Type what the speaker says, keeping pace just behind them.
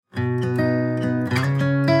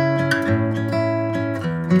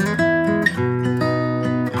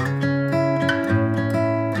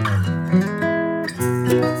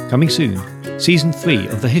Coming soon, Season 3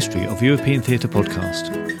 of the History of European Theatre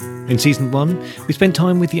podcast. In Season 1, we spent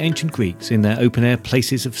time with the ancient Greeks in their open-air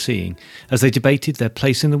places of seeing as they debated their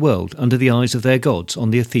place in the world under the eyes of their gods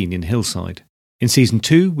on the Athenian hillside. In Season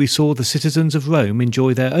 2, we saw the citizens of Rome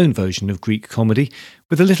enjoy their own version of Greek comedy,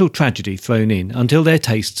 with a little tragedy thrown in until their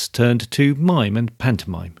tastes turned to mime and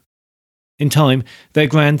pantomime. In time, their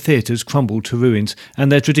grand theatres crumbled to ruins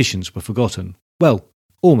and their traditions were forgotten. Well,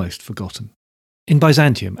 almost forgotten. In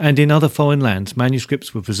Byzantium and in other foreign lands,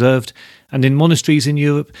 manuscripts were preserved, and in monasteries in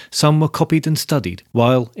Europe, some were copied and studied,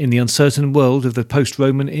 while, in the uncertain world of the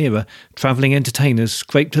post-Roman era, travelling entertainers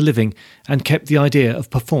scraped a living and kept the idea of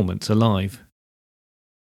performance alive.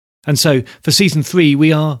 And so, for Season 3,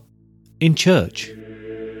 we are in church.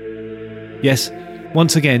 Yes,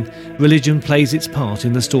 once again, religion plays its part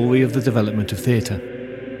in the story of the development of theatre.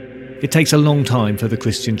 It takes a long time for the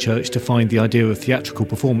Christian church to find the idea of theatrical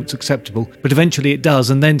performance acceptable, but eventually it does,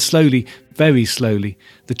 and then slowly, very slowly,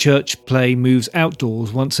 the church play moves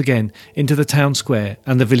outdoors once again into the town square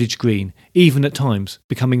and the village green, even at times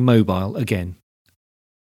becoming mobile again.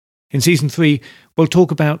 In Season 3, we'll talk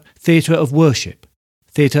about theatre of worship,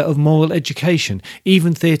 theatre of moral education,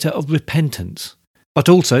 even theatre of repentance, but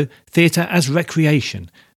also theatre as recreation,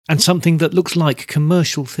 and something that looks like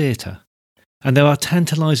commercial theatre. And there are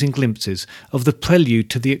tantalising glimpses of the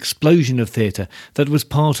prelude to the explosion of theatre that was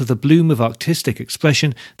part of the bloom of artistic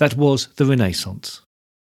expression that was the Renaissance.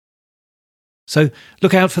 So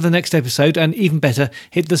look out for the next episode, and even better,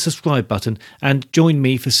 hit the subscribe button and join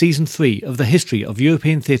me for Season 3 of the History of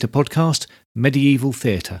European Theatre podcast, Medieval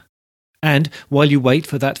Theatre. And while you wait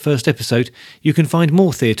for that first episode, you can find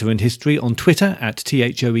more theatre and history on Twitter at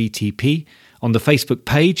THOETP, on the Facebook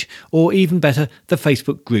page, or even better, the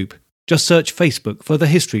Facebook group. Just search Facebook for the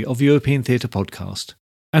History of European Theatre podcast,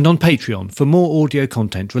 and on Patreon for more audio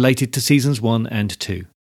content related to Seasons 1 and 2.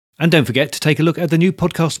 And don't forget to take a look at the new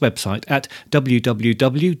podcast website at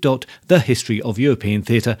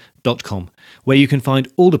www.thehistoryofeuropeantheatre.com, where you can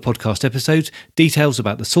find all the podcast episodes, details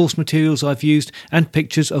about the source materials I've used, and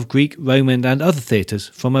pictures of Greek, Roman and other theatres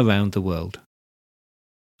from around the world.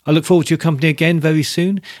 I look forward to your company again very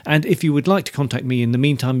soon, and if you would like to contact me in the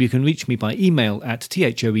meantime, you can reach me by email at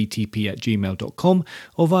thoetp@gmail.com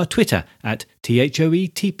or via Twitter at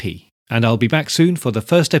thoetp. And I'll be back soon for the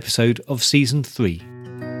first episode of Season 3.